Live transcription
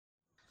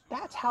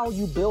That's how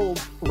you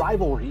build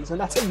rivalries, and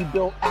that's how you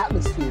build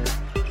atmosphere.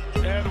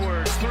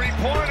 Edwards,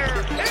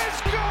 three-pointer,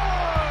 it's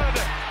good!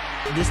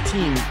 This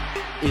team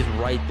is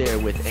right there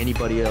with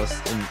anybody else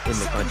in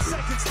the country.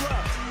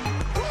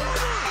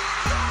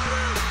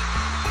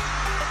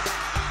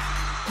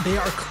 They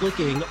are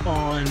clicking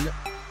on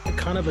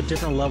kind of a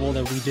different level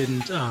that we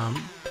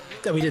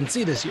didn't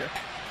see this year.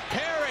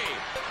 Perry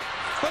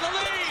for the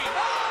lead!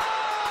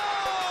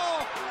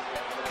 Oh!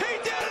 He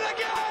did it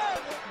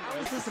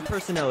again! Is this a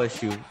personnel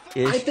issue?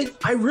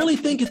 I really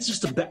think it's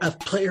just a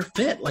player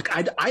fit. Like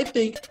I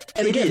think,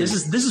 and again,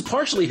 this is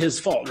partially his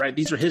fault, right?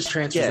 These are his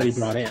transfers that he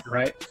brought in,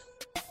 right?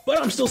 But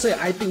I'm still saying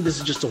I think this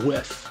is just a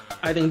whiff.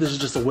 I think this is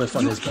just a whiff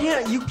on his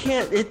part. You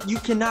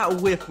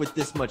cannot whiff with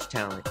this much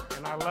talent.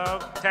 And I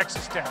love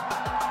Texas Tech.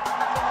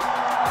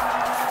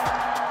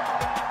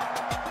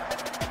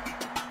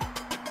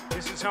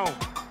 This is home.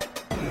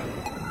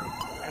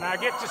 And I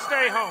get to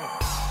stay home.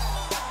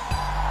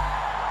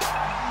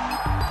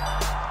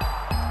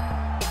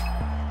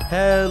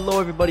 Hello,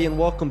 everybody, and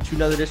welcome to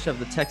another edition of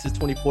the Texas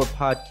 24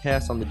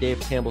 podcast on the Dave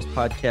Campbell's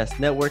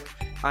Podcast Network.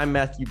 I'm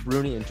Matthew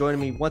Bruni, and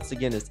joining me once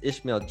again is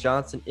Ishmael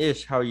Johnson.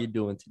 Ish, how are you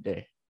doing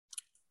today?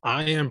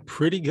 I am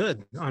pretty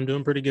good. I'm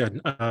doing pretty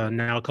good.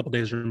 Now a couple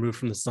days removed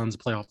from the Suns'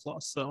 playoff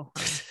loss, so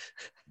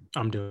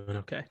I'm doing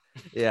okay.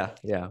 Yeah,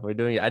 we're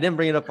doing it. I didn't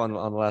bring it up on the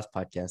last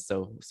podcast,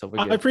 so we're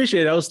good. I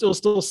appreciate it. I was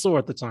still sore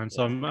at the time,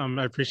 so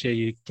I appreciate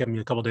you giving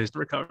me a couple days to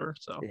recover.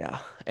 So yeah,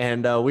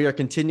 and we are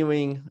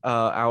continuing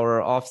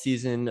our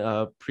off-season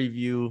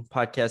preview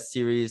podcast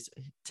series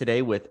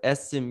today with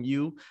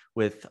SMU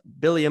with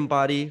Billy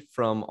Embody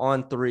from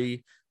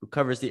On3's, who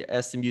covers the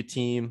SMU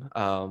team.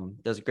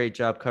 Does a great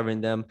job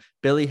covering them.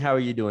 Billy, how are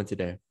you doing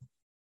today?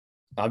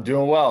 I'm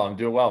doing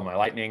well. My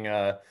Lightning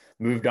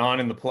moved on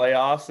in the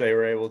playoffs. They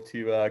were able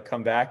to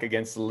come back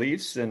against the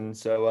Leafs, and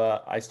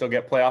so I still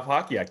get playoff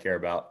hockey I care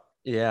about.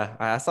 Yeah,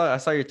 I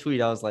saw your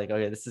tweet. I was like,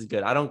 okay, this is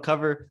good. I don't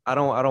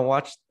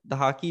watch the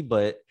hockey,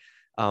 but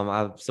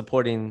I'm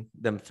supporting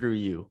them through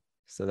you.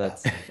 So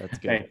that's good.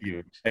 Thank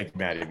you,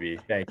 Matty B.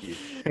 Thank you.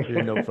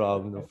 No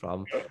problem.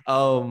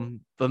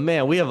 But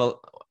man,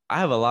 I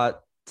have a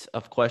lot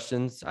of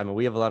questions. I mean,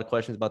 we have a lot of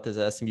questions about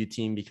this SMU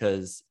team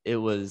because it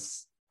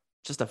was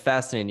just a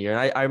fascinating year.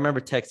 And I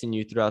remember texting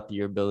you throughout the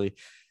year, Billy,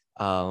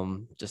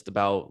 just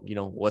about,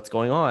 what's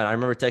going on. I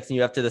remember texting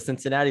you after the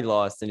Cincinnati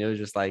loss, and it was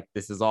just like,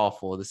 this is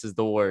awful. This is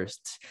the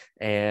worst.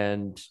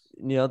 And,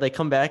 they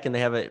come back and they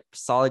have a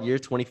solid year,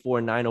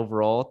 24-9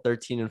 overall,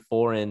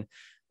 13-4 in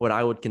what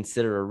I would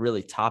consider a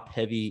really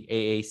top-heavy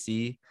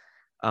AAC.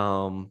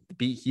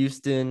 Beat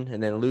Houston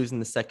and then losing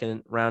the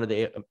second round of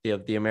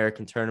the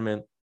American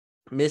tournament,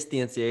 missed the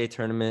NCAA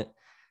tournament,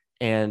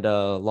 and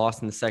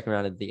lost in the second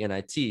round of the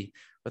NIT.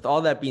 With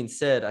all that being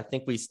said, I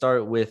think we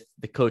start with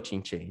the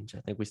coaching change. I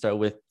think we start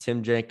with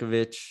Tim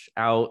Jankovich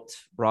out,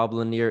 Rob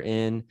Lanier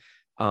in.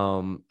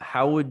 I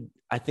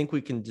think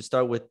we can just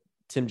start with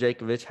Tim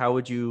Jankovich. How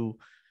would you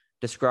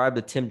describe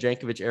the Tim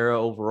Jankovich era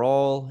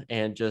overall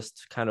and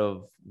just kind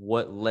of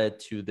what led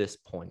to this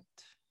point?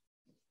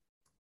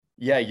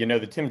 Yeah,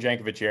 the Tim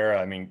Jankovich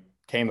era,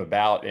 came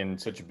about in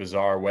such a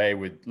bizarre way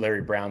with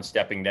Larry Brown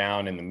stepping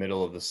down in the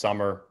middle of the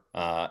summer.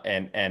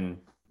 And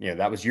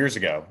that was years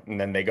ago.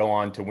 And then they go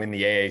on to win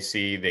the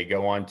AAC. They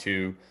go on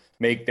to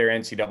make their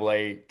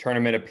NCAA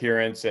tournament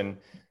appearance. And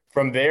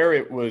from there,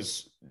 it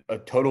was a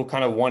total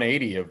kind of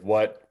 180 of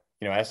what,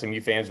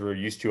 SMU fans were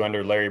used to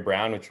under Larry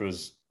Brown, which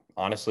was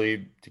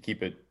honestly, to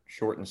keep it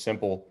short and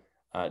simple,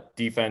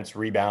 defense,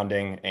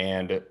 rebounding,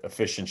 and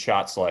efficient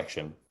shot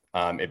selection.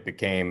 It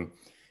became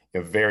a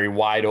very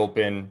wide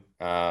open,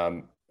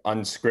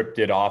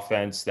 unscripted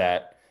offense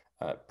that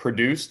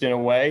produced in a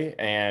way,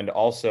 and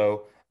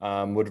also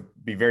would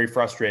be very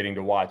frustrating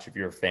to watch if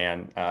you're a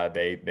fan.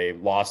 They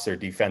lost their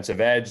defensive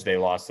edge. They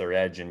lost their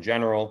edge in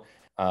general.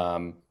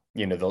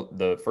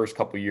 The first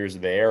couple of years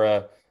of the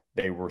era,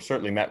 they were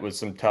certainly met with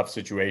some tough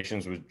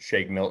situations with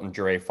Shake Milton,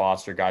 Jure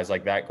Foster, guys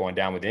like that going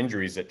down with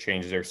injuries that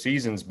changed their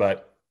seasons.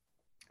 But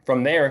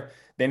from there,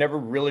 they never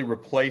really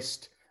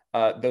replaced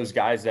those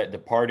guys that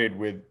departed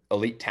with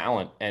elite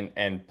talent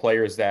and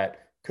players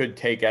that could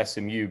take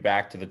SMU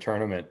back to the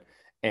tournament.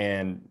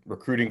 And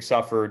recruiting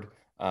suffered.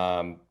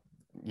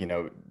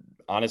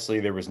 Honestly,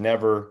 there was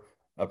never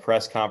a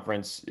press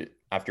conference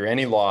after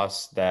any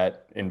loss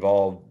that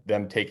involved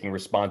them taking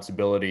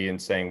responsibility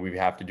and saying we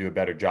have to do a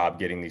better job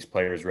getting these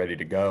players ready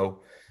to go.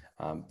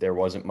 There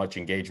wasn't much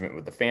engagement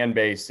with the fan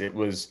base. It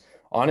was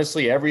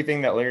honestly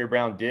everything that Larry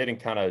Brown did and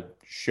kind of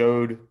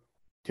showed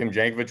Tim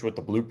Jankovich what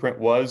the blueprint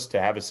was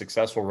to have a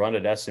successful run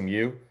at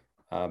SMU.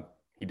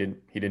 He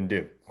didn't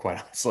do, quite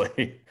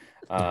honestly,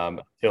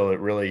 until it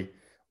really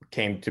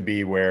came to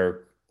be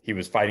where he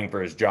was fighting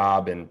for his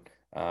job, and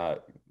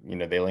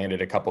they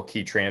landed a couple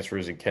key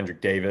transfers in Kendrick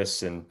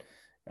Davis and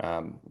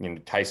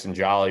Tyson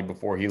Jolly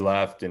before he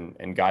left,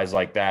 and guys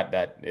like that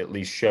at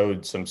least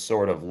showed some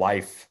sort of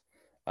life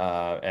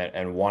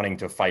and wanting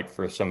to fight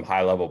for some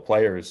high level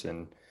players,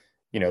 and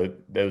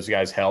those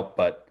guys helped.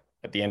 But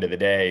at the end of the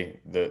day,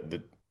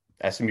 the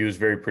SMU was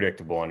very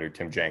predictable under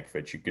Tim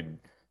Jankovich. You could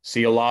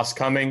see a loss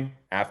coming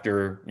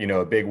after,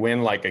 a big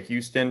win like a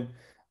Houston.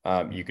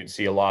 You could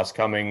see a loss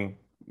coming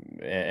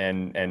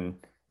and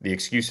the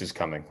excuses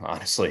coming,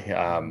 honestly.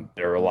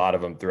 There are a lot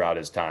of them throughout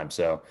his time.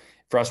 So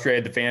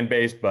frustrated the fan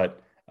base,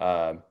 but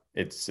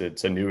it's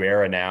a new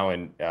era now.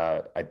 And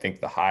I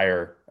think the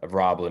hire of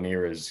Rob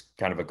Lanier is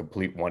kind of a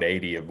complete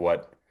 180 of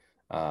what,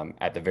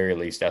 at the very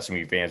least,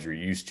 SMU fans are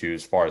used to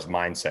as far as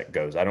mindset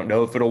goes. I don't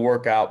know if it'll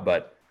work out,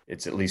 but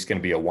it's at least going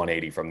to be a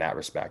 180 from that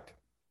respect.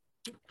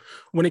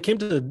 When it came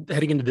to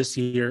heading into this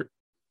year,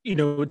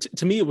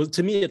 to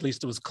me at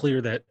least, it was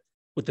clear that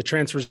with the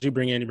transfers you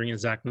bring in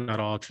Zach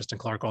Nuttall, Tristan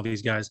Clark, all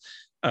these guys,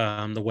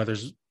 the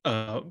Weathers,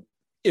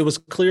 it was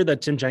clear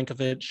that Tim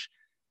Jankovic,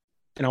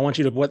 and I want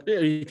you to,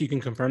 if you can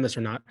confirm this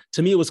or not,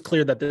 to me, it was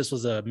clear that this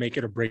was a make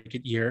it or break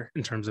it year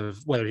in terms of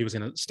whether he was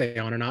going to stay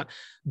on or not.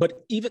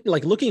 But even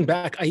like looking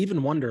back, I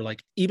even wonder,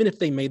 like, even if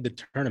they made the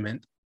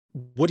tournament,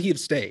 would he have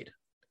stayed?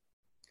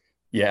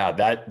 Yeah,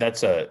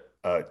 that's a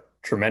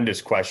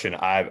tremendous question.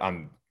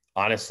 I'm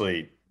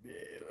honestly,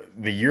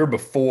 the year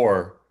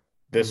before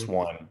this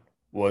one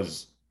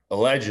was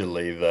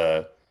allegedly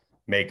the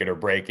make it or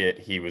break it.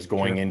 He was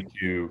going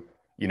into,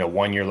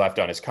 1 year left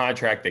on his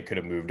contract. They could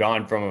have moved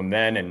on from him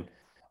then. And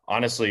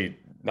honestly,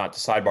 not to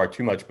sidebar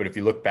too much, but if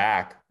you look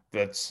back,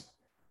 that's,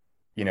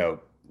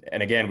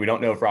 and again, we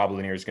don't know if Rob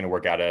Lanier is going to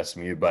work out at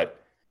SMU,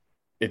 but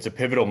it's a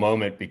pivotal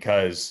moment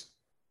because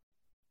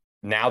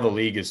now the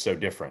league is so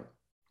different.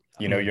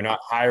 You're not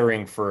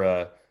hiring for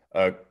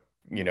a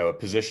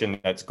position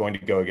that's going to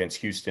go against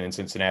Houston and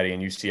Cincinnati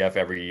and UCF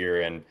every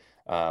year. And,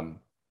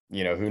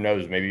 who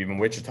knows, maybe even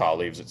Wichita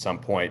leaves at some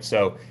point.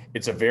 So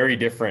it's a very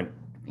different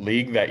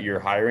league that you're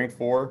hiring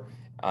for.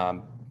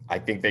 I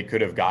think they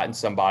could have gotten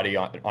somebody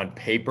on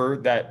paper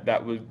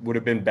that would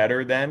have been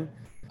better then.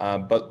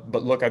 But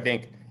look, I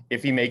think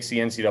if he makes the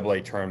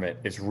NCAA tournament,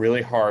 it's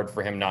really hard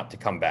for him not to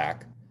come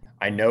back.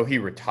 I know he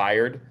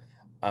retired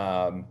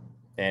and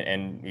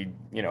he,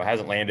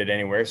 hasn't landed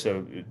anywhere.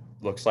 So it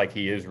looks like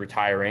he is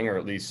retiring, or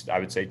at least I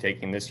would say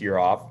taking this year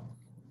off.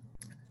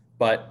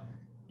 But,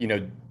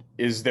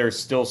 is there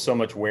still so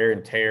much wear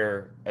and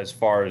tear as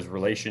far as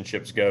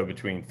relationships go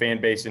between fan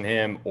base and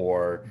him,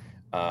 or,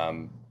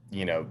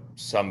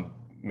 some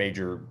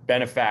major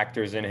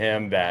benefactors in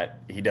him that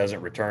he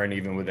doesn't return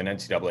even with an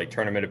NCAA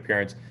tournament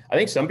appearance? I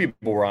think some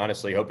people were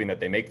honestly hoping that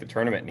they make the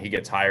tournament and he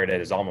gets hired at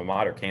his alma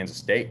mater, Kansas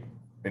State. I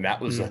mean,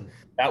 that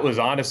was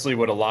honestly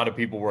what a lot of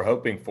people were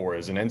hoping for,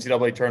 is an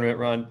NCAA tournament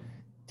run,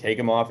 take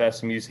him off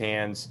SMU's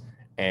hands,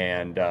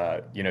 and,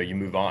 you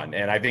move on.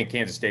 And I think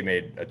Kansas State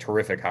made a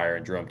terrific hire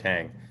in Jerome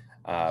Tang.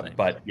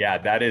 But yeah,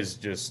 that is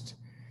just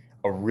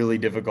a really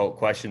difficult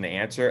question to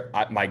answer.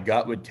 My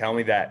gut would tell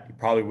me that he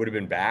probably would have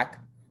been back,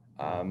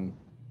 and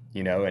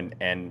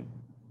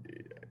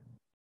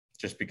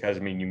just because,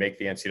 you make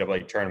the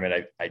NCAA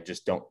tournament, I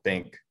just don't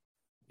think,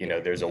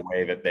 there's a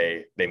way that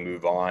they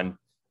move on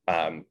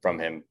from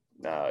him,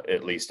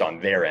 at least on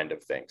their end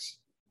of things.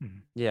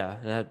 Yeah,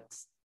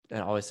 that's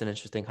always an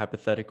interesting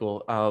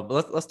hypothetical.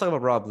 But let's talk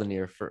about Rob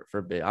Lanier for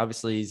a bit.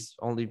 Obviously, he's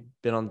only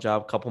been on the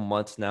job a couple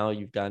months now.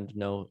 You've gotten to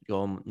know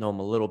him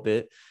a little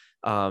bit.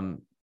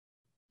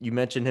 You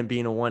mentioned him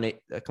being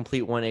a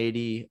complete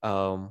 180.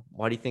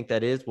 Why do you think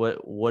that is?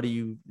 What do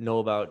you know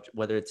about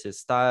whether it's his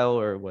style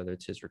or whether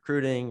it's his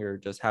recruiting or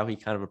just how he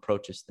kind of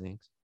approaches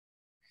things?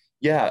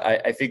 Yeah,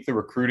 I think the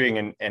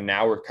recruiting and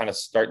now we're kind of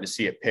starting to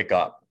see it pick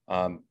up.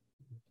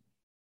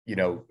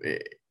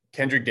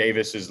 Kendrick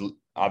Davis is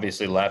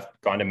obviously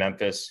left, gone to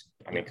Memphis.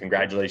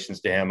 Congratulations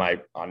to him. I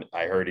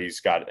heard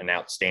he's got an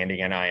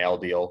outstanding NIL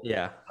deal.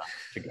 Yeah,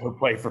 to go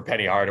play for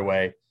Penny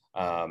Hardaway.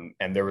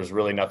 And there was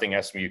really nothing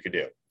SMU could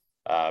do.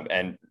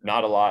 And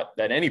not a lot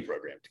that any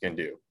program can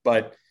do.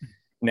 But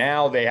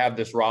now they have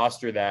this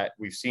roster that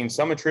we've seen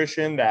some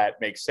attrition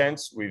that makes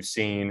sense. We've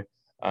seen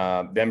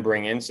them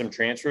bring in some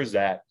transfers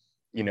that,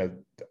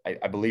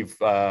 I believe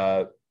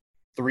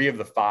 3 of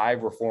the 5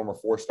 were former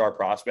 4-star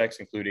prospects,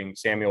 including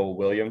Samuel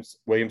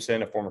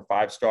Williamson, a former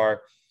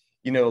 5-star.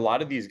 A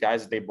lot of these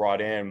guys that they brought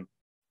in,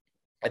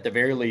 at the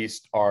very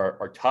least,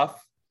 are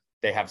tough.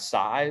 They have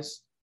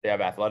size, they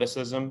have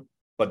athleticism,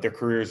 but their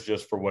careers,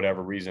 just for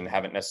whatever reason,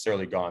 haven't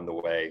necessarily gone the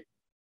way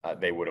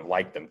they would have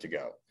liked them to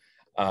go.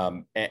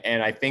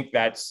 And I think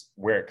that's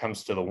where it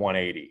comes to the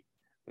 180.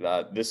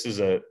 This is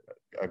a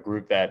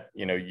group that,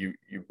 you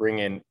bring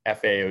in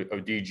F.A.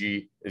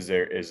 Odigi is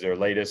their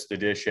latest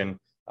addition.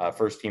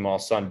 First team all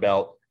Sun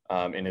Belt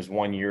in his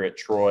 1 year at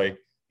Troy.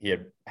 He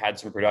had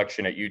some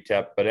production at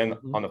UTEP, but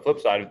on the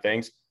flip side of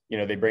things,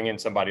 they bring in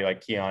somebody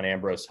like Keon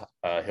Ambrose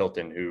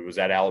Hilton, who was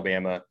at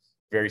Alabama,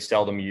 very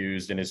seldom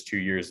used in his 2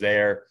 years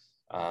there.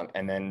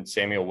 And then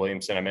Samuel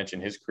Williamson, I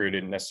mentioned his career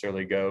didn't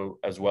necessarily go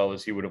as well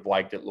as he would have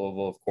liked at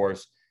Louisville, of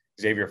course.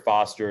 Xavier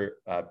Foster,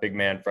 big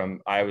man from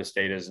Iowa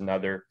State, is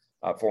another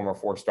former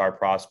 4-star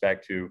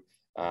prospect who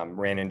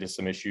ran into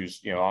some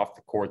issues, off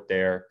the court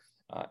there.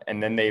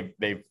 And then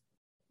they've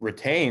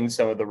retained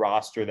some of the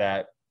roster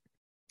that,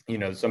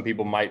 some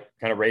people might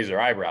kind of raise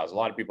their eyebrows. A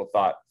lot of people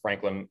thought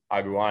Franklin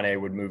Aguane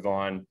would move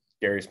on.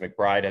 Darius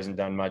McBride hasn't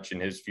done much in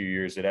his few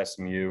years at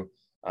SMU.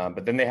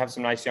 But then they have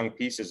some nice young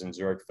pieces in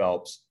Zurich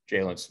Phelps,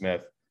 Jalen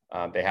Smith.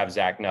 They have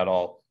Zach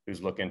Nuttall,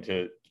 who's looking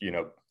to,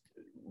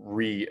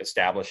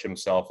 reestablish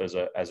himself as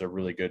a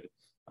really good,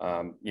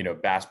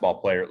 basketball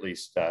player, at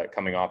least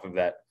coming off of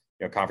that,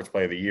 conference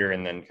play of the year,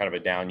 and then kind of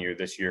a down year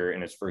this year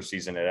in his first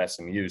season at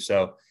SMU.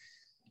 So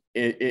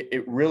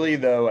it really,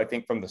 though, I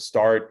think from the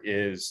start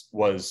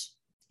was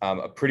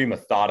a pretty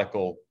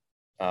methodical,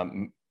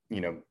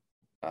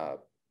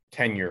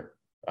 tenure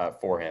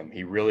for him.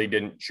 He really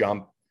didn't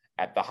jump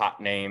at the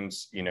hot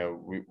names.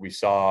 We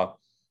saw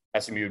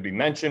SMU would be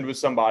mentioned with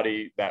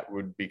somebody that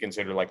would be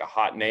considered like a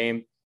hot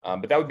name,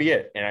 but that would be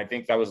it. And I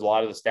think that was a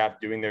lot of the staff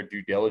doing their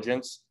due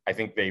diligence. I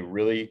think they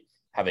really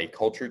have a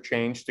culture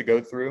change to go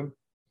through.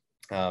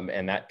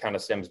 And that kind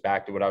of stems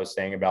back to what I was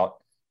saying about,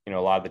 a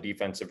lot of the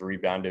defensive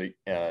rebounding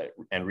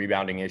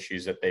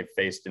issues that they've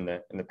faced in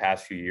the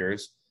past few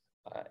years.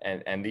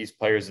 And these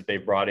players that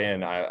they've brought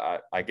in,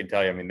 I can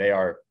tell you, they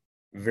are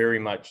very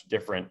much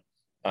different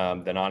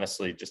than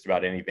honestly just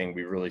about anything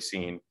we've really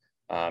seen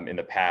in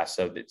the past.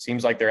 So it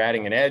seems like they're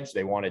adding an edge.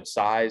 They wanted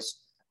size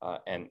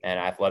and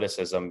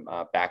athleticism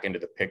back into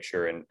the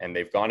picture, and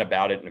they've gone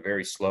about it in a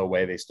very slow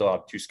way. They still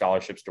have 2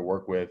 scholarships to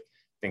work with.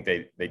 I think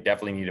they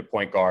definitely need a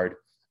point guard,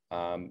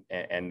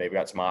 and they've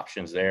got some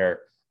options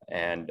there.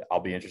 And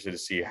I'll be interested to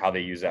see how they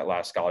use that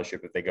last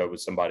scholarship if they go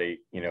with somebody,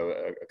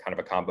 a kind of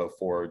a combo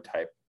forward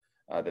type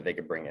that they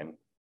could bring in.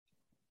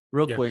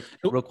 Real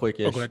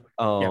quick-ish. Yeah.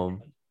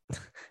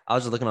 I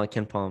was just looking on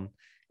KenPom,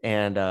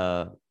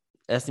 and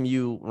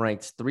SMU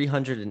ranks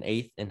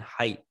 308th in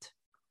height.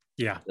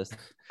 Yeah.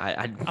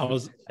 I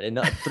didn't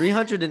know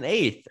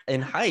 308th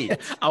in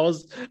height. I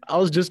was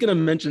just gonna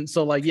mention,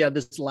 so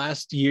this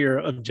last year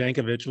of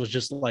Jankovic was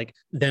just like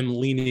them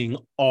leaning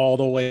all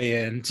the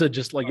way in to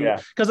just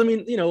because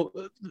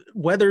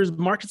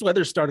Marcus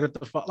Weathers started at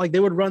the they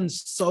would run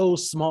so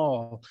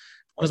small.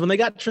 Because when they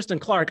got Tristan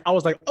Clark, I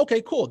was like,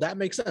 okay, cool, that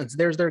makes sense.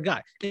 There's their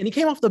guy, and he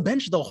came off the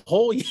bench the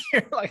whole year.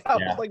 I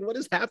was like, what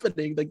is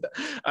happening?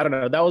 I don't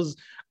know.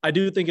 I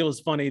do think it was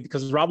funny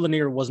because Rob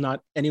Lanier was not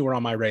anywhere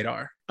on my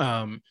radar.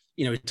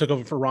 He took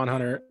over for Ron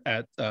Hunter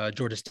at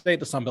Georgia State.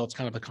 The Sun Belt's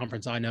kind of a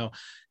conference I know,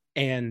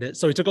 and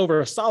so he took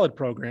over a solid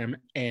program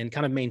and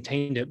kind of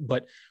maintained it.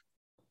 But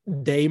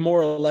they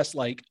more or less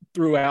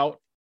threw out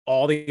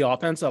all the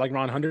offense that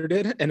Ron Hunter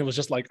did, and it was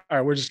just all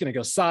right, we're just gonna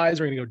go size,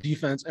 we're gonna go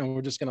defense, and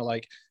we're just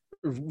gonna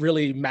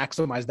really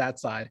maximize that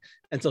side.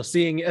 And so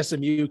seeing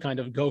SMU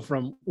kind of go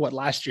from what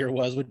last year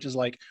was, which is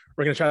we're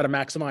going to try to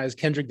maximize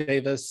Kendrick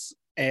Davis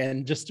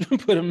and just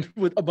put him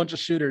with a bunch of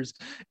shooters,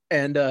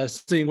 and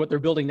seeing what they're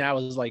building now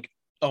is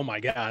oh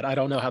my God, I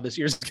don't know how this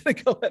year's going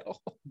to go at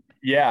all.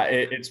 Yeah,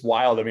 it's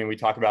wild. We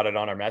talk about it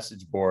on our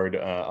message board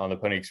on the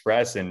Pony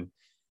Express, and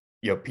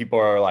people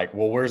are like,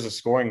 well, where's the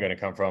scoring going to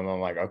come from?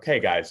 I'm like, okay,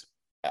 guys,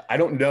 I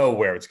don't know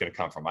where it's going to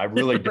come from. I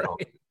really don't.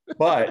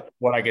 Right. But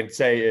what I can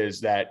say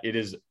is that it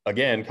is,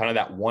 again, kind of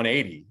that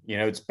 180.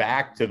 It's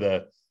back to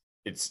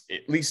it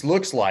at least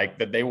looks like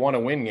that they want to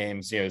win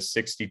games,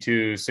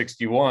 62,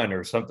 61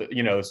 or something,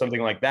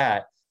 something like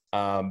that.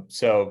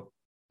 So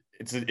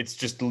it's an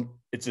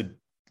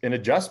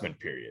adjustment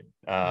period.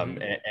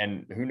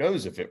 And who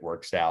knows if it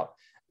works out.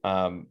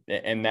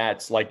 And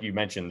that's, like you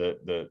mentioned,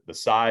 the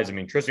size.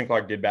 Tristan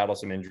Clark did battle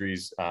some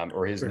injuries,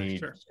 or his knee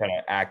kind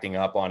of acting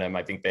up on him.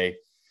 I think they,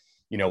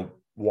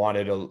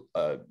 wanted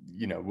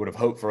would have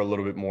hoped for a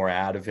little bit more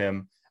out of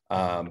him.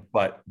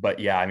 But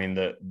yeah,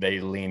 they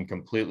lean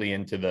completely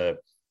into the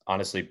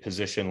honestly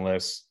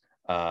positionless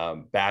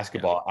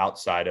basketball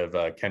outside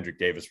of Kendrick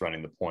Davis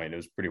running the point. It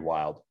was pretty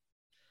wild.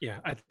 Yeah,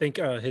 I think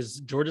his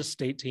Georgia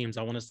State teams,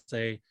 I want to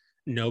say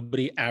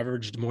nobody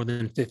averaged more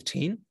than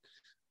 15.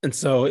 And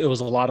so it was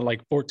a lot of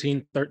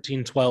 14,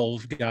 13,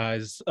 12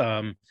 guys.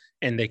 And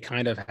they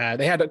kind of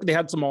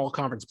had some all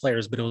conference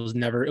players, but it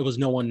was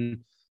no one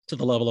to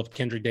the level of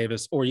Kendrick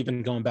Davis, or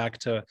even going back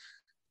to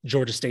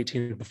Georgia State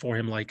team before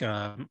him,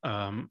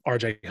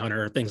 RJ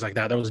Hunter, things like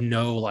that. There was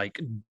no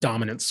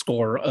dominant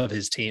scorer of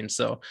his team.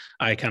 So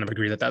I kind of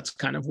agree that that's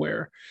kind of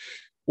where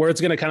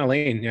it's going to kind of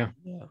lean.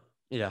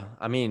 Yeah.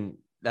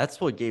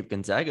 That's what gave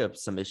Gonzaga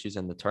some issues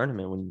in the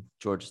tournament when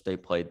Georgia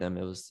State played them.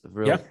 It was a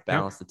really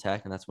balanced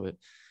attack. And that's what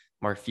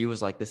Mark Few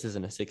was like, this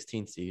isn't a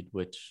 16 seed,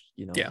 which,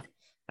 I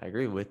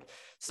agree with.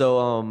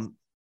 So,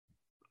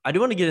 I do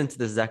want to get into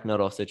the Zach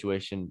Nuttall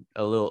situation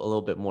a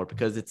little bit more,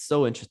 because it's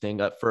so interesting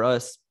for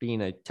us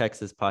being a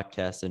Texas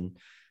podcast and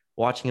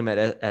watching him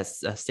at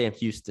Sam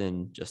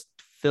Houston just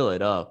fill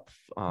it up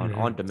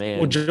on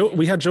demand. Well,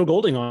 we had Joe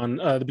Golding on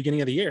the beginning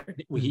of the year.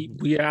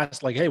 We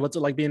asked hey, what's it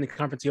like being in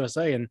Conference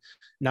USA and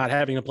not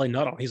having to play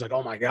Nuttall? He's like,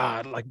 oh my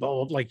God,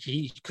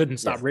 he couldn't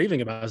stop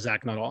raving about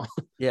Zach Nuttall.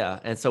 Yeah,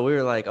 and so we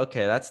were like,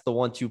 okay, that's the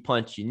 1-2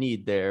 punch you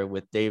need there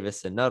with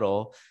Davis and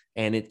Nuttall,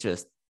 and it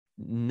just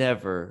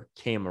never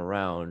came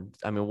around.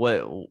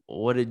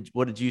 What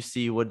did you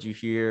see? What did you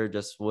hear?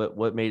 Just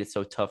what made it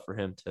so tough for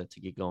him to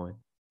get going?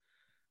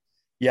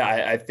 Yeah,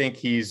 I think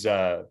he's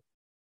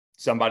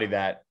somebody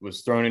that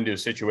was thrown into a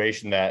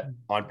situation that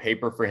on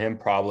paper for him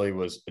probably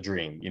was a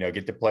dream.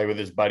 Get to play with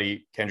his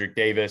buddy Kendrick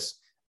Davis,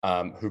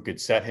 who could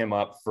set him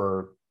up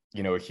for,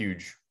 a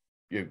huge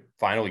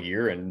final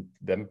year and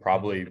then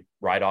probably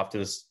ride off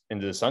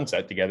into the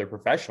sunset together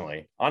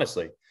professionally,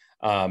 honestly.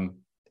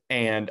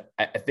 And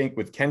I think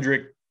with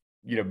Kendrick,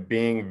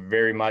 being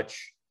very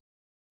much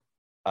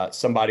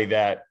somebody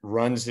that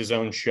runs his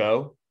own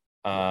show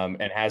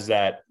and had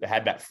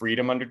that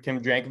freedom under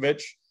Tim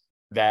Jankovic,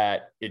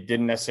 that it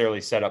didn't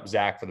necessarily set up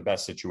Zach for the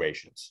best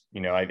situations.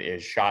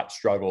 His shot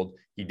struggled.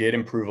 He did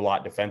improve a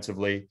lot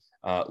defensively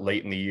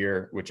late in the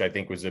year, which I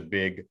think was a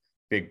big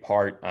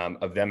part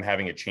of them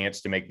having a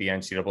chance to make the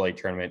NCAA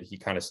tournament. He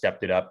kind of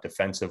stepped it up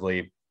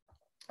defensively,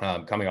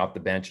 coming off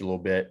the bench a little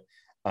bit.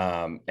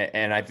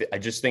 And I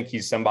just think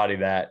he's somebody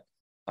that,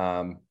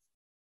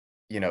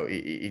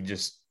 he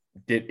just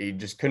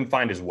couldn't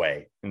find his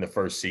way in the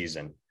first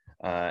season.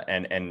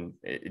 And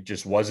it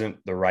just wasn't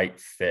the right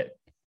fit.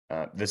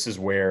 This is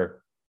where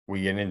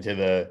we get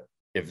into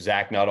if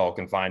Zach Nuttall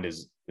can find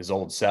his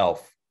old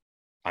self.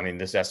 I mean,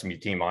 this SMU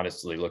team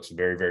honestly looks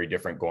very, very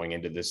different going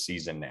into this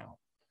season now.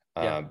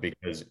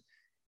 Because,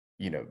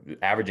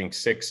 averaging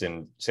 6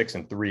 and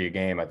 3 a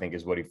game, I think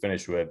is what he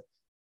finished with.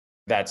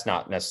 That's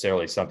not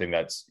necessarily something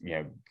that's,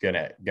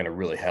 gonna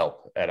really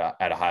help at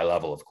a high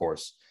level, of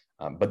course.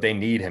 But they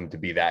need him to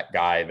be that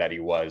guy that he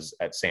was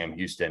at Sam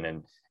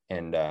Houston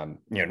and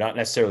not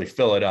necessarily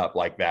fill it up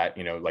like that,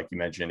 like you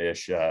mentioned,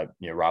 Ish,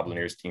 Rob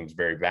Lanier's team's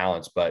very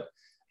balanced, but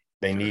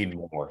they need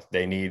more.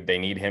 They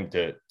need him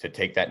to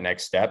take that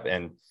next step.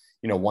 And,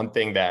 one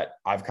thing that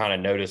I've kind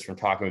of noticed from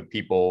talking with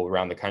people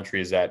around the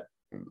country is that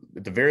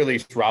at the very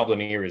least, Rob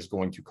Lanier is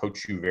going to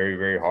coach you very,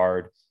 very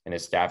hard, and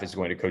his staff is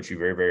going to coach you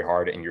very, very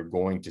hard, and you're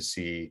going to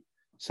see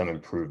some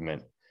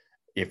improvement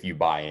if you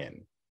buy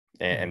in.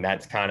 And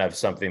that's kind of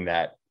something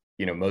that,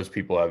 most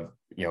people have,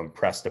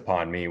 impressed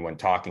upon me when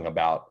talking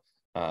about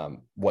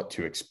what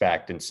to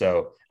expect. And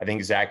so I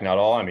think Zach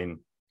Nuttall,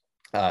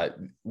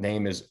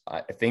 name is,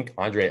 I think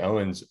Andre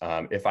Owens,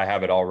 if I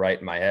have it all right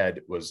in my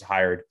head, was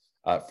hired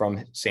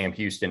from Sam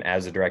Houston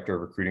as the director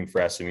of recruiting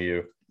for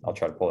SMU. I'll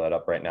try to pull that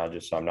up right now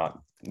just so I'm not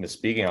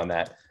misspeaking on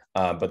that.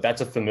 But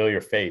that's a familiar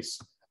face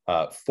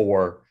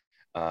for,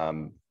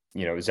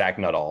 Zach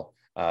Nuttall.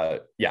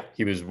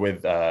 He was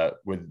with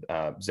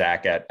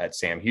Zach at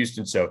Sam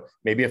Houston. So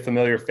maybe a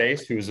familiar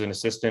face who was an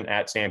assistant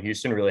at Sam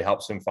Houston really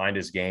helps him find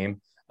his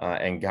game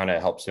and kind of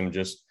helps him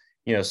just,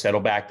 settle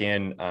back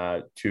in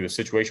to a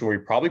situation where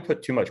he probably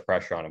put too much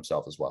pressure on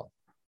himself as well.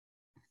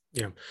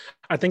 Yeah.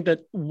 I think that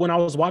when I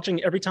was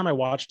watching, every time I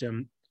watched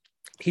him,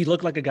 he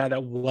looked like a guy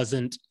that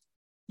wasn't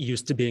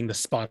used to being the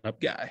spot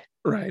up guy,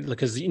 right?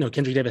 Because,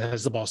 Kendrick Davis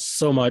has the ball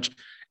so much,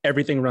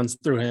 everything runs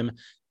through him.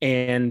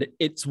 And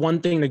it's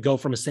one thing to go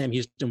from a Sam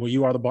Houston where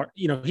you are the bar,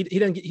 he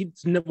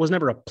was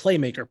never a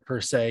playmaker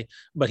per se,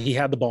 but he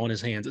had the ball in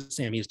his hands at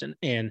Sam Houston.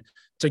 And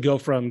to go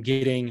from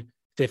getting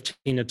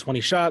 15 to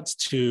 20 shots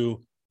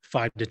to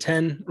 5 to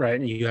 10, right?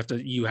 And you have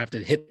to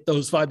hit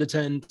those 5 to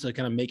 10 to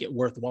kind of make it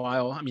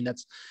worthwhile. I mean,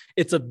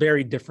 it's a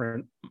very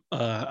different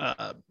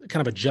kind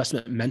of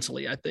adjustment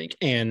mentally, I think.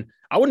 And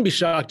I wouldn't be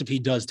shocked if he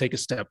does take a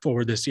step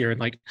forward this year.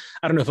 And I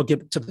don't know if he'll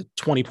get to the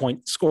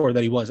 20-point score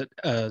that he was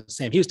at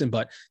Sam Houston,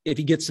 but if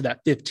he gets to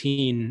that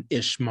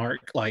 15-ish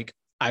mark,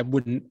 I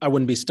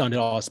wouldn't be stunned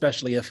at all,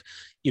 especially if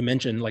you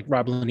mentioned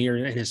Rob Lanier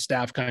and his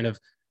staff kind of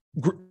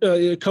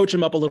coach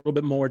him up a little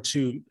bit more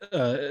to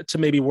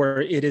maybe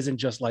where it isn't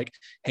just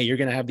hey, you're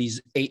going to have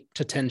these 8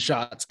 to 10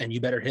 shots and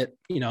you better hit,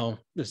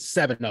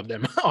 7 of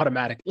them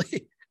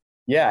automatically.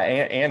 Yeah.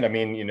 And I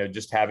mean,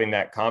 just having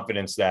that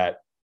confidence that,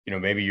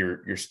 maybe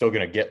you're still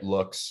going to get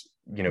looks,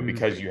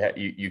 because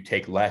you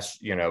take less,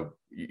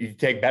 you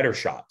take better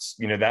shots.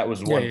 That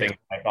was one thing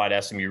I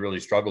thought SMU really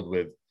struggled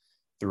with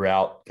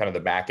throughout kind of the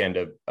back end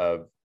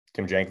of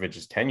Tim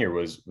Jankovic's tenure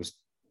was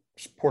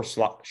poor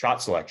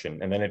shot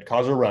selection, and then it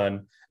caused a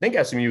run. I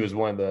think SMU was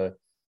one of the,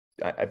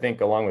 I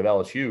think along with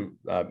LSU,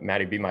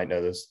 Matty B might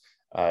know this,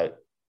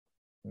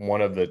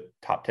 one of the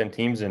top 10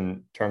 teams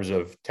in terms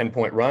of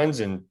 10-point runs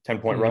and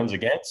 10-point runs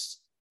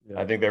against. Yeah.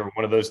 I think they were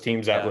one of those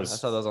teams that was. I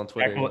saw those on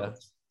Twitter.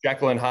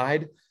 Jekyll and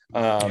Hyde.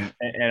 And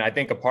I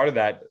think a part of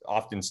that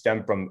often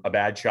stemmed from a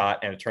bad shot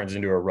and it turns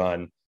into a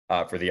run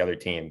for the other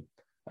team,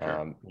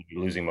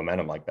 losing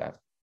momentum like that.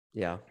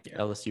 Yeah,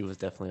 LSU was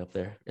definitely up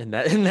there in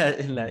that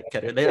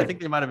category. I think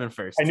they might have been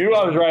first. I knew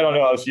I was right on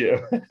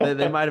LSU.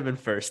 they might have been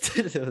first.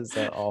 It was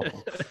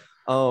awful.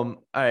 All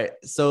right,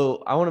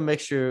 so I want to make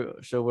sure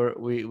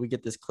we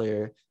get this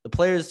clear. The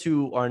players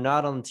who are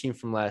not on the team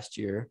from last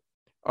year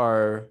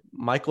are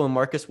Michael and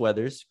Marcus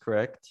Weathers,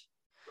 correct?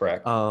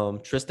 Correct.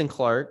 Tristan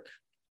Clark.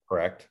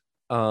 Correct.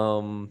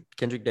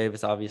 Kendrick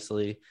Davis,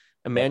 obviously.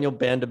 Emmanuel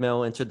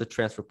Bandamel entered the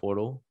transfer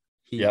portal.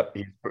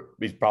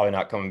 He's probably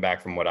not coming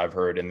back from what I've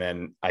heard. And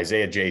then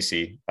Isaiah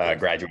Jacey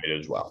graduated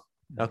as well.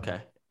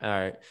 Okay. All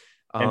right.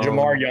 And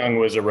Jamar Young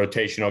was a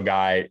rotational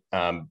guy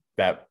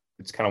that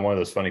it's kind of one of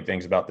those funny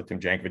things about the Tim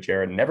Jankovich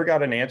era. Never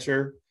got an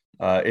answer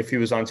if he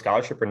was on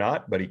scholarship or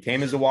not, but he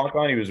came as a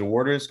walk-on. He was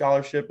awarded a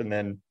scholarship. And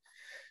then,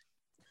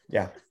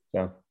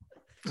 so.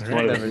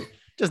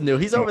 Just knew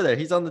he's over there.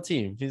 He's on the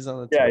team. He's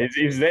on the team. Yeah,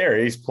 he's there.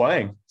 He's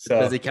playing. So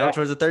does he count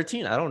towards a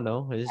 13? I don't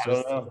know. It's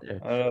just I don't know.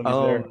 there. I don't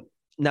know if he's there.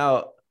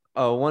 Now,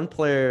 one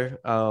player,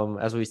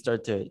 as we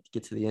start to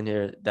get to the end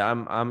here, that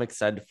I'm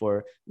excited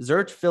for,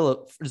 Zurich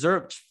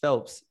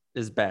Phelps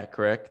is back,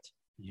 correct?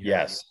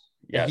 Yes,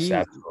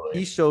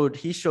 absolutely.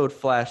 He showed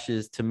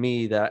flashes to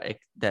me that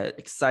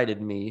excited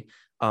me.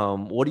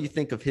 What do you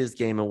think of his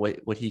game and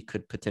what he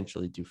could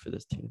potentially do for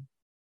this team?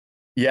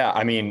 Yeah,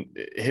 I mean,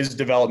 his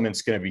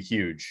development's going to be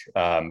huge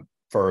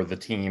for the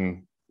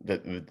team,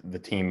 the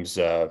team's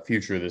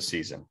future this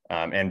season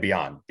and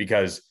beyond,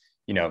 because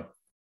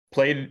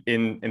played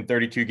in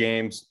 32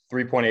 games,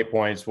 3.8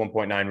 points,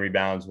 1.9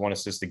 rebounds, 1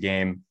 assist a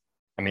game.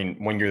 I mean,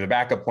 when you're the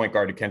backup point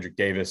guard to Kendrick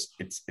Davis,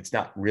 it's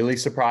not really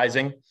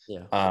surprising.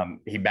 Yeah.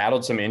 He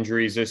battled some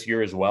injuries this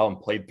year as well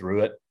and played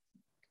through it.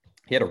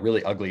 He had a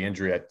really ugly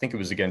injury. I think it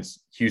was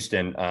against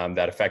Houston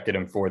that affected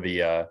him for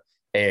the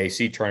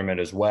AAC tournament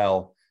as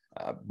well.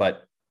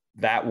 But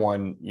that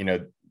one,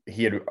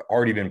 he had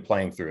already been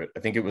playing through it. I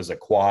think it was a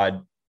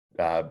quad,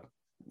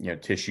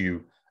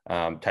 tissue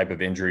type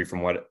of injury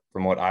from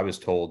what I was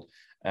told.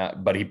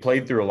 But he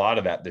played through a lot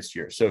of that this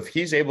year. So if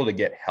he's able to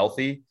get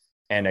healthy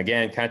and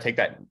again, kind of take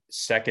that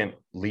second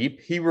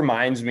leap, he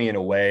reminds me in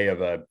a way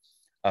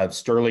of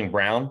Sterling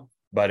Brown,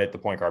 but at the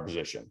point guard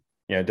position.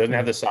 Doesn't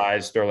have the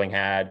size Sterling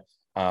had,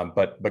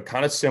 but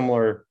kind of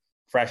similar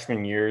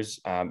freshman years.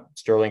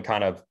 Sterling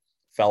kind of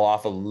fell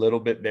off a little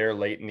bit there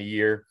late in the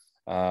year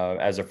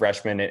as a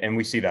freshman, and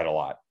we see that a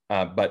lot.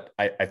 But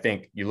I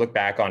think you look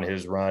back on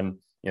his run,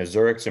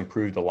 Zurich's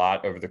improved a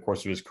lot over the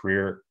course of his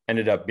career,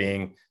 ended up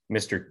being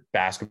Mr.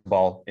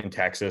 Basketball in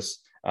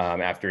Texas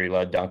after he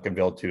led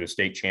Duncanville to a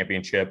state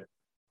championship.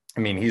 I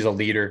mean, he's a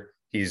leader.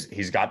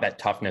 He's got that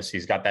toughness.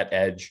 He's got that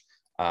edge.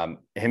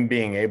 Him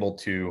being able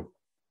to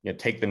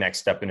take the next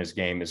step in his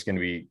game is going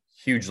to be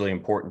hugely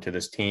important to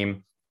this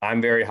team.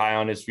 I'm very high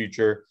on his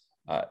future.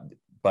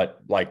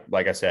 But like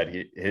I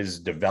said, his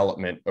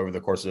development over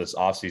the course of this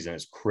offseason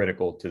is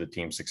critical to the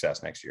team's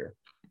success next year.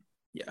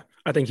 Yeah,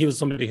 I think he was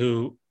somebody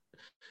who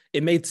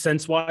it made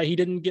sense why he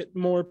didn't get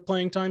more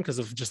playing time because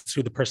of just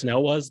who the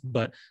personnel was.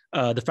 But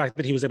the fact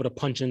that he was able to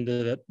punch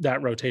into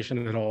that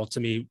rotation at all, to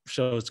me,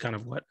 shows kind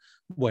of what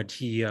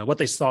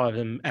they saw of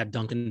him at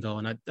Duncanville.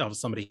 And that was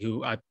somebody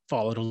who I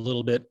followed a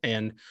little bit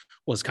and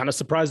was kind of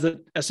surprised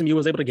that SMU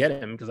was able to get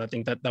him, because I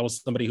think that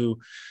was somebody who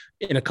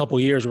in a couple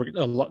of years,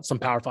 some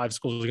Power 5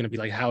 schools are going to be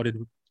like, how did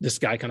this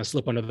guy kind of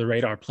slip under the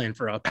radar playing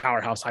for a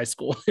powerhouse high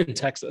school in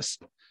Texas?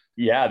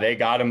 Yeah, they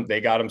got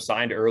him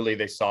signed early.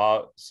 They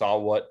saw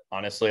what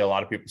honestly a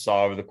lot of people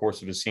saw over the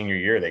course of his senior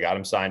year. They got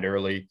him signed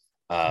early,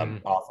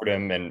 offered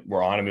him, and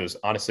were on him. It was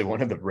honestly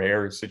one of the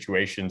rare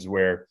situations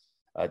where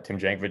Tim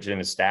Jankovic and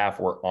his staff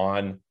were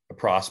on a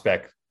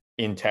prospect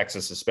in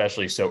Texas,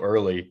 especially so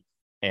early,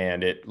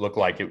 and it looked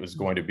like it was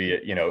going to be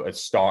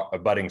a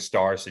budding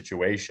star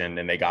situation,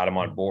 and they got him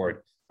on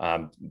board.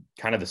 Kind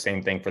of the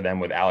same thing for them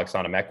with Alex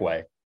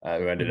Onamekwe,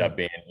 who ended up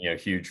being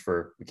huge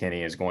for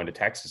McKinney, is going to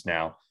Texas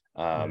now.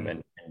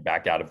 And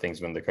backed out of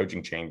things when the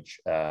coaching change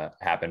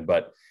happened.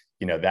 But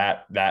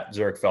that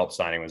Zurich Phelps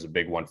signing was a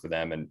big one for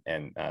them,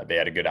 and they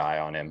had a good eye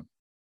on him.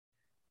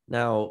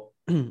 Now,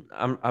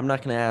 I'm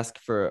not going to ask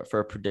for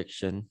a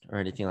prediction or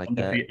anything like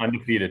that.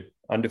 Undefeated.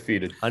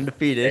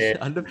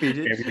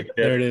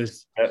 There it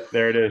is.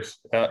 There it is.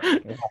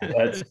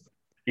 That's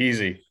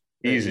easy.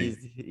 I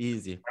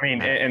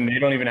mean, and they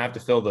don't even have to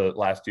fill the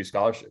last 2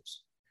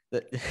 scholarships.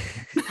 The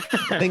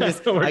thing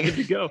is, we're good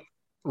to go.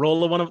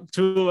 Roll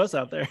two of us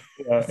out there.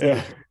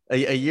 Yeah.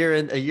 A year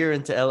into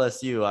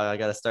LSU, I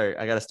gotta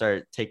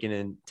start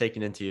taking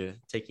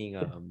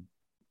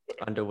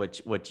under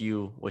what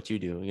you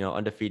do.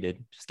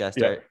 Undefeated. Just gotta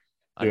start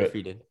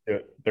undefeated. Do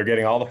it. They're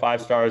getting all the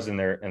 5 stars and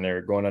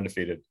they're going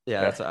undefeated.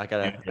 Yeah, that's what I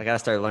gotta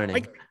start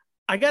learning.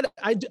 I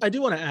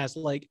do want to ask,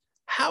 like,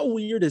 how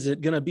weird is it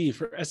gonna be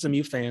for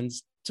SMU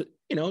fans to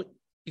you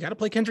got to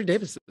play Kendrick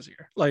Davis this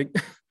year, like.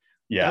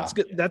 Yeah, that's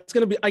good. That's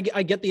going to be,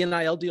 I get the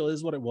NIL deal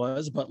is what it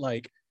was, but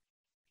like,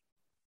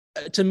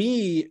 to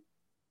me,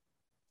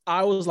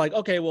 I was like,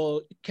 okay,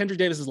 well, Kendrick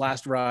Davis's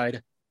last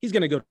ride, he's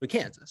going to go to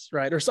Kansas,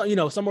 right? Or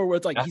so, somewhere where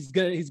it's like, he's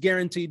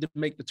guaranteed to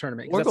make the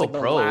tournament. Or go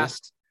pro. Right.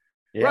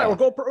 Or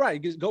go pro,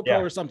 right. Go pro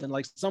or something,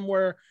 like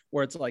somewhere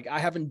where it's like, I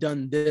haven't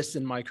done this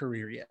in my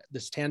career yet,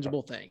 this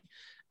tangible thing.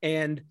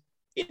 And,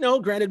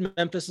 granted,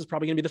 Memphis is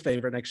probably going to be the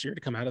favorite next year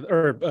to come out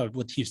of,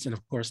 with Houston, of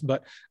course,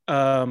 but,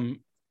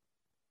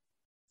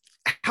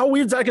 how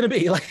weird is that going to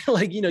be?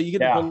 Like you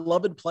get a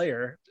beloved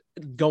player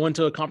going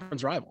to a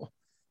conference rival.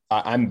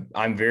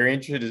 I'm very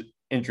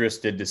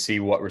interested to see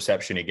what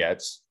reception he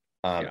gets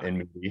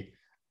in Moody.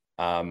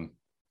 I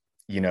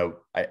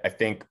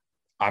think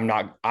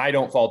I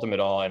don't fault him at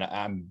all, and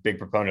I'm a big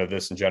proponent of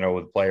this in general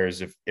with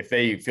players. If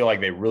they feel like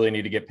they really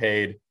need to get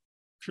paid,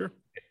 sure.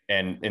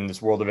 And in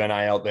this world of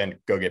NIL, then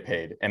go get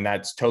paid, and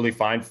that's totally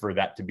fine for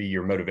that to be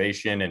your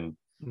motivation. And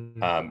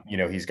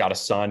he's got a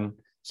son.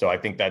 So I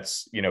think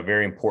that's,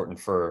 very important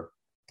for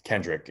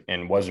Kendrick,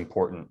 and was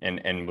important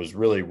and was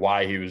really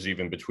why he was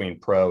even between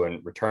pro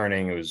and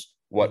returning. It was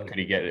what could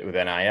he get with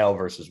NIL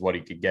versus what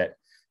he could get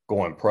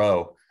going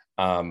pro.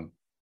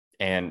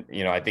 And,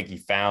 you know, I think he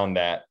found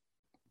that,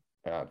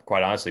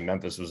 quite honestly,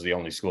 Memphis was the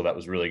only school that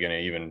was really going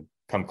to even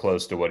come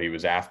close to what he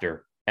was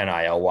after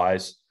NIL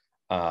wise.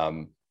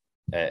 And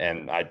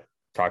I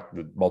talked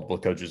with multiple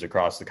coaches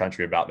across the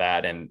country about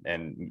that and,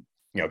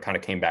 you know, kind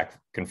of came back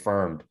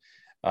confirmed.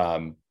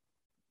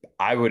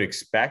 I would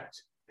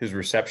expect his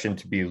reception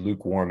to be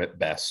lukewarm at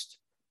best,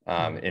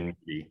 in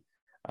Moody.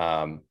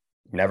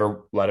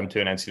 Never led him to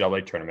an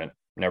NCAA tournament,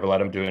 never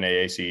let him do an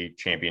AAC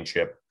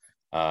championship.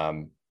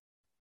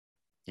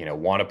 You know,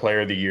 won a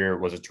player of the year,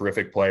 was a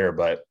terrific player,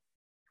 but,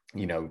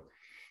 you know,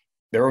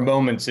 there were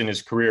moments in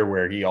his career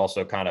where he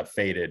also kind of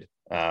faded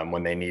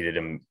when they needed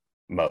him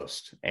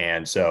most.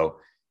 And so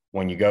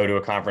when you go to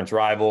a conference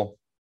rival,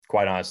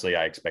 quite honestly,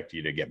 I expect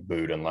you to get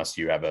booed unless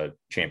you have a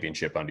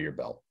championship under your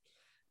belt.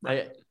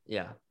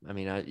 Yeah. I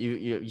mean,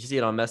 you see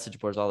it on message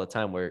boards all the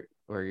time where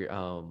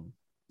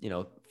you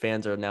know,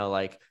 fans are now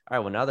like, all right,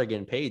 well, now they're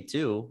getting paid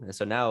too. And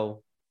so now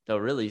they'll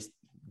really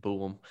boo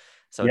them.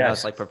 So now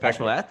it's like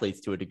professional athletes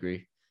to a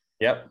degree.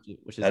 Yep.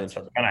 Which is that's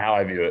kind of how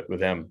I view it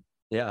with him.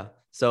 Yeah.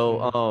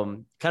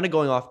 So kind of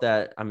going off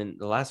that, I mean,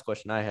 the last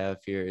question I have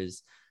here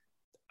is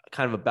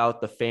kind of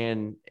about the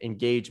fan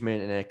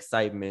engagement and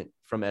excitement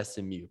from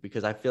SMU,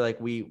 because I feel like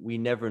we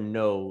never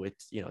know.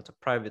 It's, you know, it's a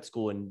private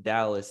school in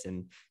Dallas, and,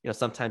 you know,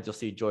 sometimes you'll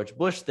see George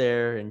Bush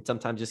there, and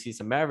sometimes you'll see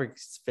some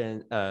Mavericks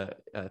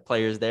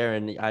players there,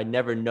 and I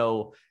never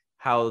know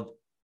how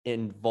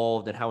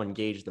involved and how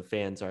engaged the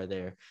fans are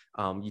there.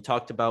 You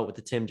talked about with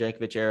the Tim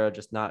Jankovich era,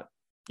 just not,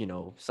 you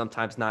know,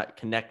 sometimes not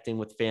connecting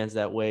with fans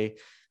that way.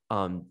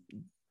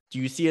 Do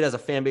you see it as a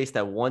fan base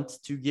that wants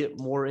to get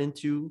more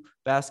into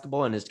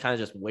basketball and is kind of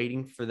just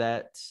waiting for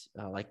that,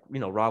 like, you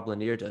know, Rob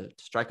Lanier to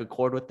strike a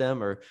chord with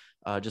them, or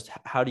just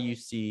how do you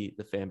see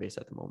the fan base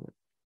at the moment?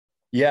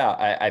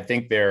 Yeah, I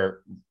think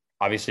they're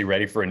obviously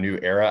ready for a new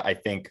era. I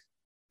think,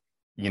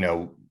 you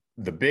know,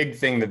 the big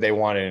thing that they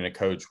wanted in a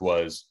coach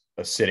was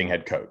a sitting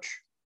head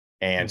coach.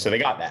 And so they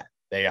got that.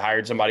 They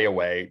hired somebody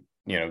away,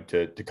 you know,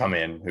 to come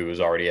in who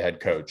was already a head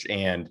coach.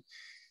 And,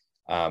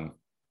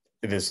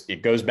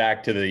 it goes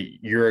back to the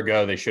year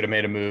ago. They should have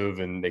made a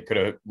move, and they could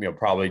have, you know,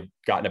 probably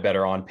gotten a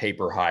better on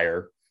paper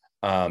hire.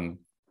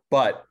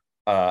 But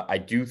I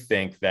do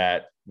think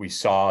that we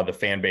saw the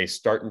fan base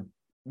starting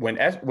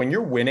when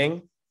you're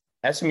winning,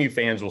 SMU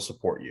fans will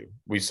support you.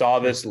 We saw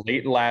this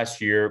late last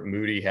year.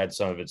 Moody had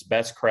some of its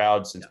best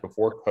crowds since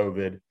before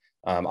COVID.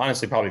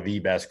 Honestly, probably the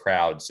best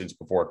crowd since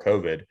before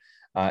COVID.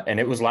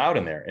 And it was loud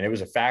in there, and it was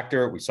a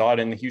factor. We saw it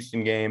in the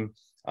Houston game.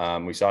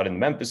 We saw it in the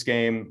Memphis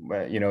game,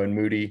 you know, in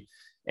Moody.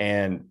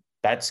 And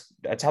that's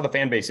how the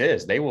fan base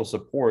is. They will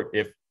support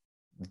if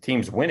the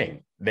team's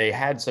winning. They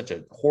had such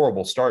a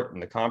horrible start in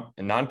the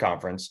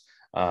non-conference,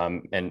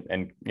 and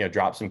you know,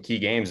 dropped some key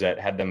games that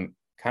had them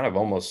kind of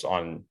almost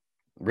on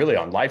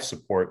life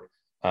support,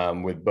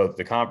 with both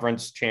the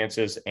conference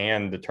chances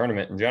and the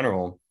tournament in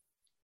general.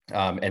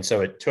 And so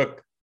it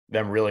took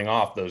them reeling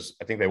off those.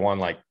 I think they won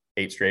like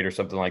 8 straight or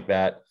something like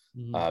that,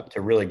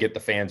 to really get the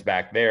fans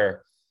back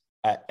there.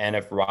 And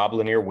if Rob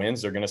Lanier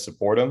wins, they're going to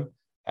support him.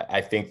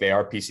 I think they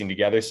are piecing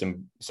together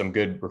some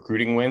good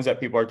recruiting wins that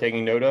people are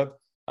taking note of.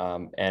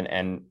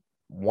 And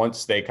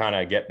once they kind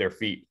of get their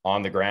feet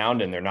on the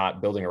ground and they're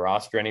not building a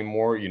roster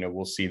anymore, you know,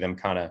 we'll see them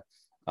kind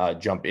of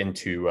jump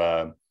into,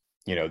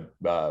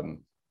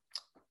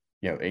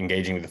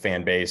 engaging with the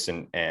fan base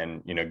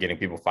and, you know, getting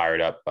people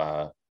fired up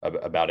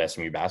about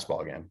SMU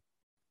basketball again.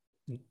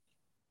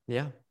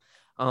 Yeah.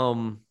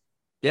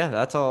 Yeah,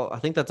 that's all. I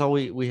think that's all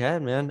we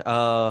had, man.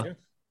 I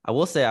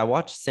will say I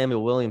watched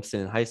Samuel Williamson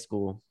in high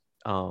school.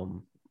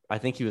 I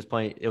think he was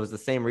playing. It was the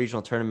same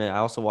regional tournament. I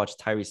also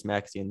watched Tyrese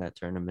Maxey in that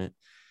tournament,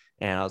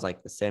 and I was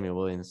like, the Samuel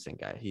Williamson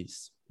guy. He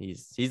was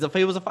a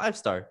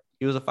 5-star.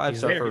 He was a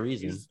 5-star for a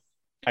reason.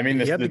 I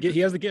mean, he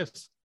has the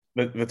gifts.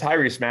 The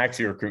Tyrese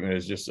Maxey recruitment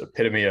is just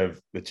epitome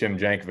of the Tim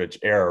Jankovich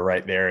era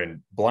right there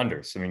in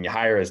blunders. I mean, you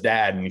hire his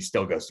dad and he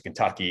still goes to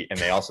Kentucky, and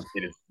they also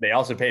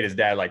paid his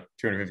dad like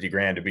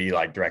 $250,000 to be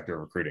like director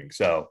of recruiting.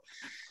 So,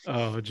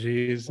 oh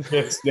geez,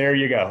 there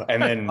you go.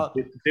 And then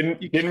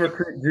didn't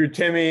recruit Drew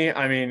Timme.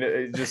 I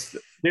mean, just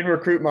didn't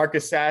recruit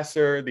Marcus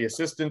Sasser. The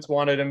assistants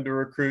wanted him to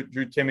recruit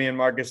Drew Timme and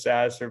Marcus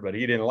Sasser, but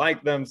he didn't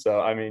like them. So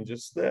I mean,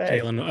 just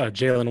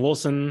Jalen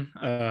Wilson.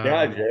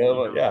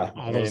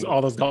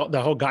 All those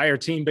the whole Geyer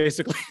team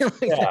basically.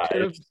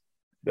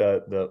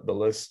 The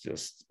list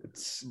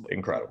it's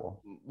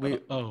incredible. We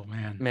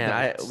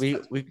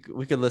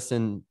could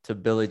listen to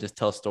Billy just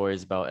tell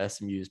stories about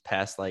SMU's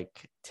past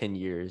like 10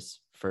 years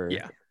for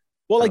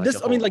Well, like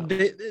this, I mean, like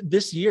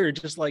this year,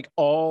 just like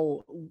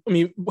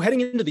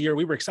heading into the year,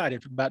 we were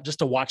excited about just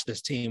to watch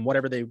this team,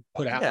 whatever they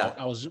put out.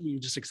 We were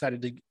just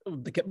excited to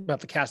get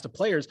about the cast of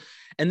players.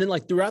 And then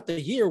like throughout the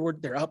year,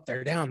 they're up,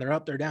 they're down, they're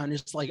up, they're down.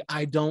 It's like,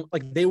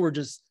 they were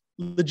just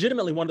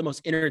legitimately one of the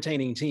most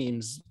entertaining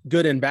teams,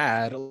 good and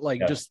bad.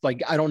 Just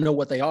like, I don't know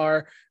what they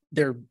are.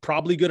 they're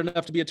probably good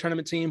enough to be a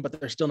tournament team, but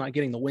they're still not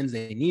getting the wins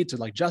they need to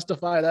like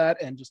justify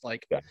that. And just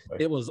like,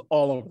 it was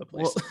all over the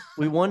place.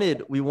 Well,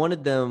 we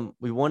wanted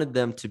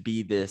them to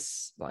be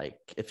this, like,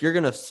 if you're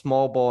going to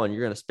small ball and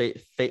you're going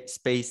to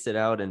space it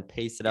out and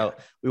pace it out,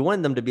 we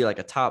wanted them to be like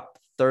a top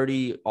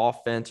 30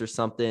 offense or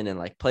something and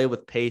like play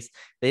with pace.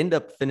 They ended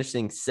up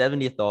finishing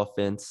 70th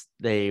offense.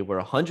 They were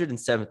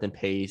 107th in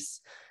pace.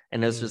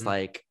 And it was just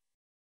like,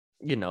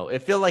 you know,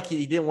 it felt like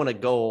he didn't want to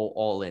go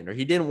all in, or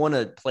he didn't want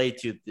to play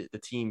to the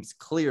team's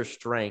clear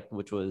strength,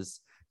 which was,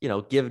 you know,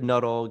 give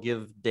Nuttall,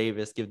 give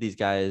Davis, give these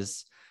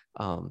guys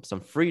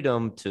some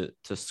freedom to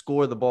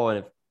score the ball. And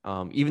if,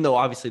 even though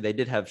obviously they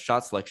did have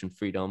shot selection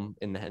freedom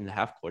in the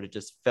half court, it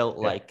just felt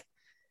like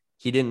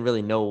he didn't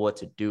really know what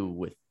to do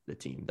with the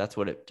team. That's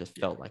what it just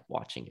felt like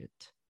watching it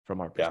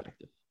from our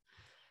perspective.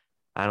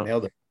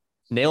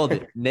 Nailed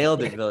it,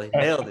 Billy.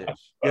 Nailed it.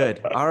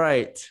 Good. All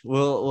right.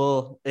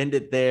 We'll end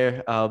it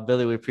there.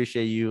 Billy, we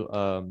appreciate you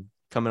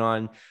coming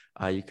on.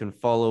 You can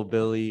follow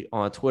Billy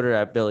on Twitter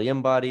at Billy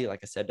Embody. Like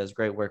I said, does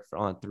great work for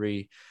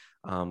On3,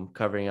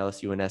 covering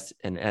LSU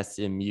and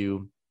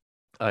SMU.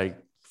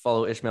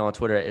 Follow Ishmael on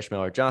Twitter at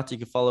Ishmael or Johnson.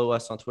 You can follow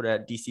us on Twitter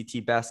at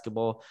DCT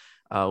Basketball.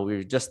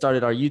 We just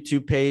started our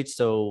YouTube page,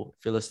 so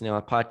if you're listening on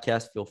a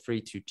podcast, feel free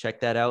to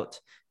check that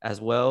out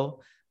as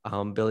well.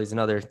 Billy's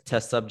another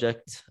test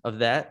subject of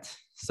that,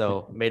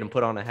 so made him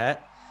put on a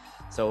hat.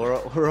 So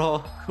we're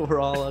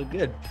all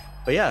good.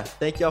 But yeah,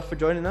 thank y'all for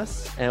joining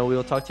us, and we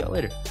will talk to y'all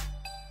later.